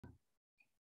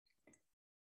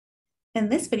In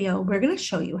this video, we're going to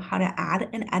show you how to add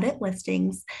and edit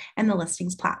listings in the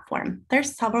listings platform.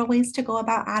 There's several ways to go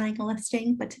about adding a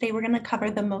listing, but today we're going to cover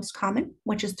the most common,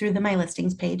 which is through the My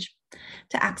Listings page.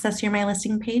 To access your My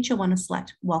Listing page, you'll want to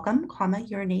select welcome,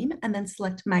 your name, and then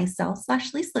select My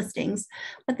Sell/Lease Listings.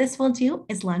 What this will do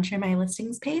is launch your My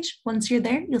Listings page. Once you're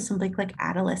there, you'll simply click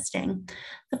Add a Listing.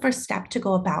 The first step to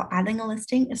go about adding a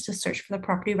listing is to search for the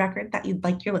property record that you'd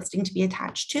like your listing to be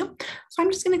attached to. So I'm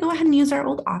just going to go ahead and use our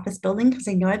old office building because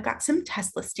I know I've got some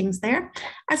test listings there.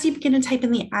 As you begin to type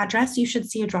in the address, you should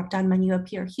see a drop-down menu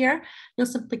appear here. You'll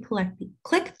simply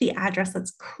click the address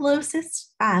that's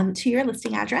closest to your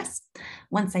listing address.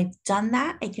 Once I've done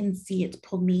that, I can see it's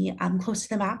pulled me close to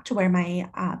the map to where my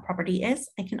property is.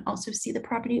 I can also see the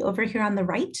property over here on the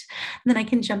right, and then I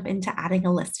can jump into adding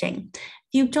a listing.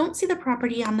 If you don't see the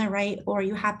property on the right, or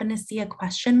you happen to see a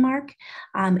question mark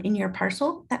in your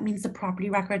parcel, that means the property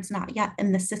record's not yet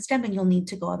in the system and you'll need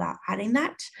to go about adding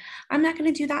that. I'm not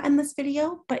going to do that in this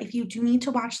video, but if you do need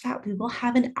to watch that, we will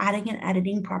have an adding and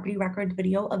editing property record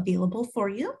video available for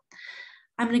you.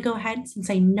 I'm going to go ahead, since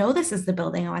I know this is the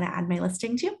building I want to add my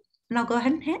listing to, and I'll go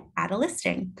ahead and hit add a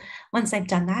listing. Once I've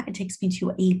done that, it takes me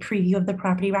to a preview of the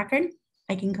property record.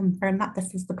 I can confirm that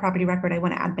this is the property record I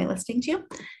want to add my listing to.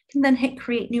 I can then hit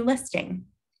create new listing.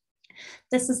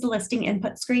 This is the listing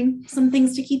input screen. Some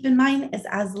things to keep in mind is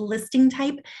as the listing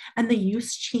type and the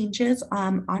use changes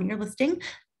on your listing,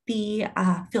 the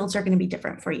fields are going to be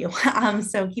different for you.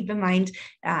 So keep in mind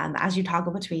as you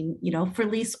toggle between, for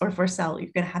lease or for sale,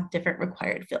 you're going to have different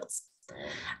required fields.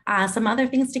 Some other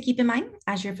things to keep in mind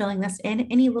as you're filling this in,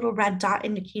 any little red dot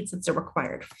indicates it's a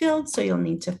required field, so you'll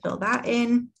need to fill that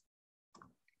in.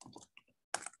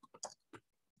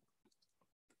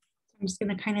 I'm just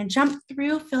going to kind of jump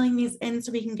through filling these in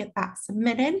so we can get that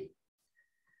submitted.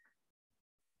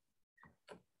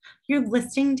 Your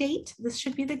listing date, this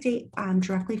should be the date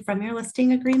directly from your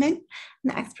listing agreement.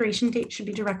 And the expiration date should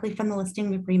be directly from the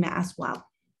listing agreement as well.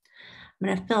 I'm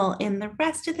going to fill in the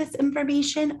rest of this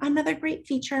information. Another great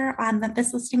feature that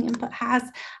this listing input has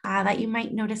that you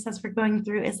might notice as we're going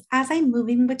through is as I'm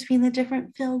moving between the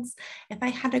different fields, if I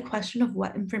had a question of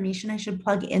what information I should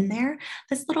plug in there,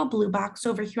 this little blue box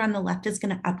over here on the left is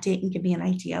going to update and give me an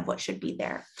idea of what should be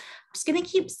there. I'm just going to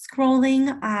keep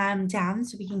scrolling down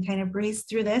so we can kind of breeze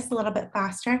through this a little bit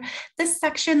faster. This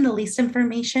section, the lease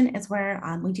information, is where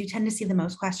we do tend to see the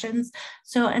most questions.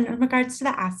 So in regards to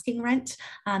the asking rent,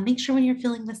 make sure when you're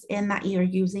filling this in that you're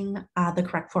using the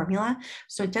correct formula.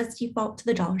 So it does default to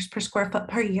the dollars per square foot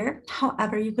per year.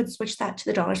 However, you could switch that to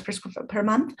the dollars per square foot per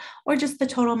month or just the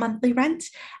total monthly rent.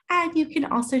 And you can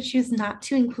also choose not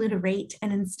to include a rate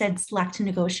and instead select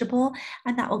negotiable,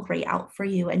 and that will gray out for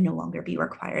you and no longer be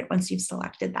required once you've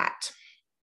selected that.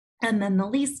 And then the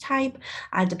lease type,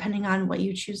 depending on what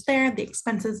you choose there, the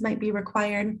expenses might be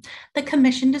required. The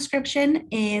commission description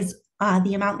is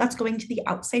the amount that's going to the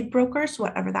outside broker. So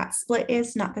whatever that split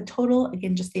is, not the total,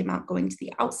 again, just the amount going to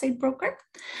the outside broker.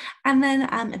 And then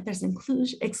if there's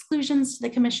exclusions to the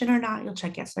commission or not, you'll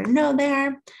check yes or no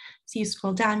there. So you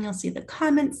scroll down, you'll see the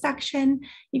comment section.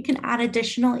 You can add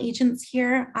additional agents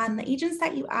here. The agents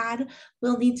that you add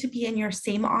will need to be in your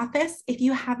same office. If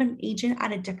you have an agent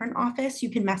at a different office, you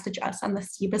can message us on the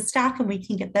SEBA staff and we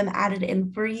can get them added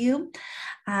in for you.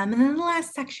 And then the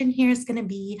last section here is going to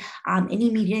be any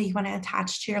media you want to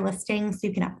attach to your listing. So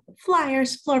you can have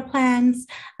flyers, floor plans,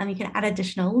 you can add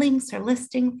additional links or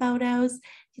listing photos.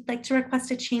 If you'd like to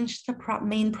request a change to the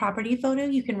main property photo,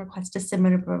 you can request to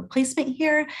submit a replacement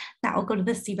here. That will go to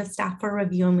the SEBA staff for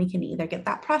review and we can either get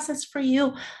that process for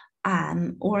you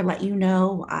or let you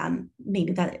know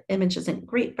maybe that image isn't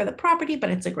great for the property, but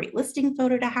it's a great listing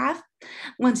photo to have.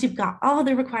 Once you've got all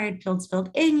the required fields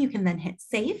filled in, you can then hit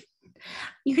save.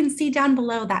 You can see down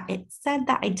below that it said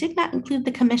that I did not include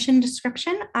the commission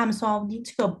description. So I'll need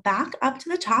to go back up to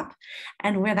the top,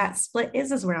 and where that split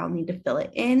is where I'll need to fill it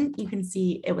in. You can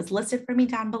see it was listed for me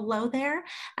down below there.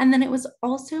 And then it was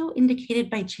also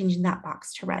indicated by changing that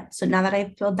box to red. So now that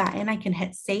I've filled that in, I can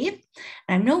hit save.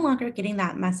 And I'm no longer getting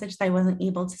that message that I wasn't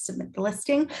able to submit the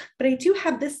listing, but I do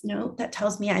have this note that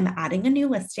tells me I'm adding a new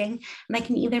listing, and I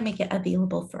can either make it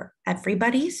available for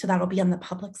everybody, so that'll be on the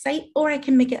public site, or I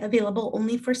can make it available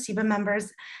only for SEBA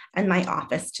members and my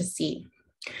office to see.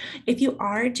 If you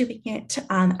are doing it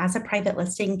as a private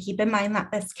listing, keep in mind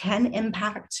that this can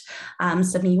impact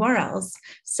some URLs.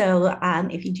 So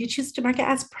if you do choose to mark it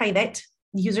as private,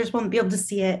 users won't be able to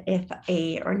see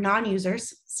it or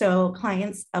non-users, so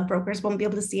clients of brokers won't be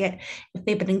able to see it if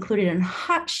they've been included in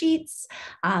hot sheets.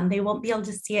 They won't be able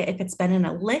to see it if it's been in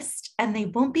a list, and they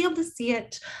won't be able to see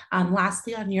it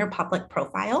lastly on your public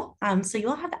profile. So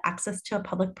you'll have access to a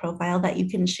public profile that you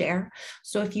can share.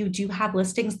 So if you do have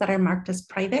listings that are marked as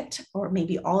private, or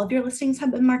maybe all of your listings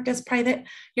have been marked as private,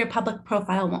 your public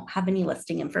profile won't have any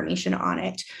listing information on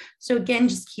it. So again,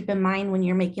 just keep in mind when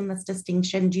you're making this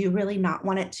distinction, do you really not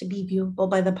want it to be viewable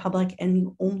by the public, and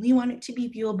you only want it to be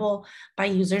viewable by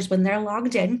users when they're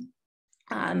logged in?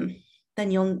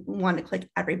 Then you'll want to click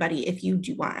everybody if you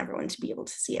do want everyone to be able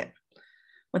to see it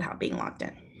without being logged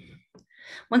in.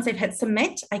 Once I've hit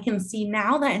submit, I can see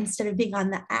now that instead of being on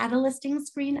the add a listing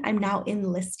screen, I'm now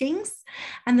in listings.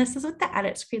 And this is what the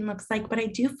edit screen looks like. But I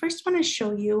do first want to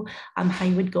show you how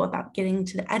you would go about getting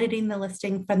to the editing the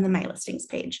listing from the My Listings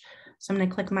page. So I'm going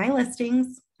to click My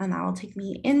Listings, and that will take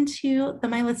me into the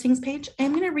My Listings page.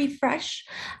 I'm going to refresh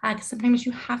because sometimes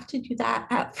you have to do that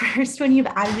at first when you've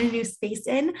added a new space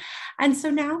in. And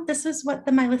so now this is what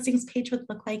the My Listings page would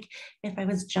look like if I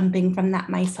was jumping from that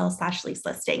My Sell/Lease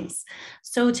listings.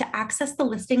 So to access the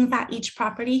listings at each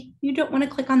property, you don't want to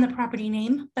click on the property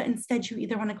name, but instead you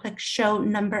either want to click Show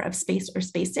Number of Space or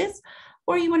Spaces,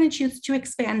 or you want to choose to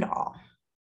expand all.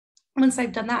 Once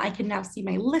I've done that, I can now see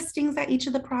my listings at each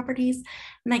of the properties,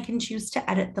 and I can choose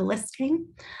to edit the listing.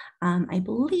 I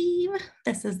believe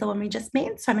this is the one we just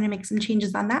made, so I'm going to make some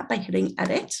changes on that by hitting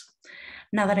edit.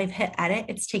 Now that I've hit edit,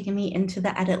 it's taken me into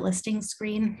the edit listing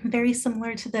screen, very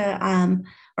similar to the,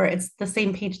 or it's the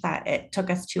same page that it took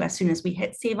us to as soon as we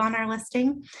hit save on our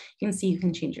listing. You can see you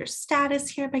can change your status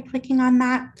here by clicking on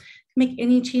that. Make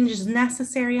any changes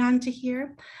necessary onto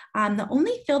here. The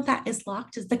only field that is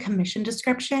locked is the commission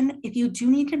description. If you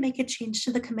do need to make a change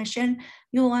to the commission,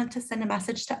 you'll want to send a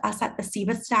message to us at the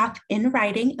SEBA staff in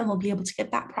writing, and we'll be able to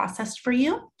get that processed for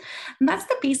you. And that's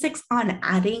the basics on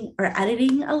adding or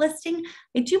editing a listing.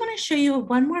 I do want to show you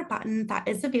one more button that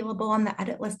is available on the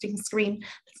edit listing screen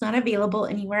that's not available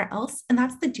anywhere else, and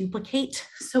that's the duplicate.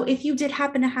 So if you did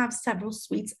happen to have several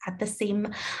suites at the same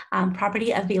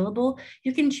property available,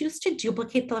 you can choose to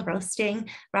duplicate the listing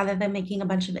rather than making a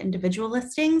bunch of individual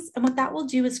listings. And what that will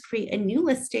do is create a new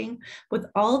listing with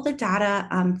all the data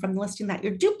from the listing that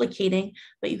you're duplicating,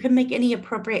 but you can make any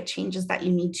appropriate changes that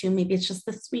you need to. Maybe it's just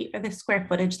the suite or the square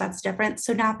footage that's different.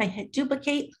 So now if I hit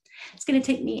duplicate, it's going to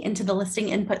take me into the listing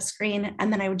input screen.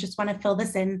 And then I would just want to fill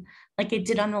this in like I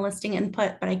did on the listing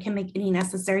input, but I can make any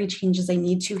necessary changes I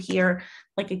need to here.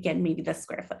 Like again, maybe the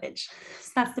square footage.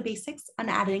 So that's the basics on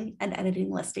adding and editing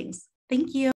listings. Thank you.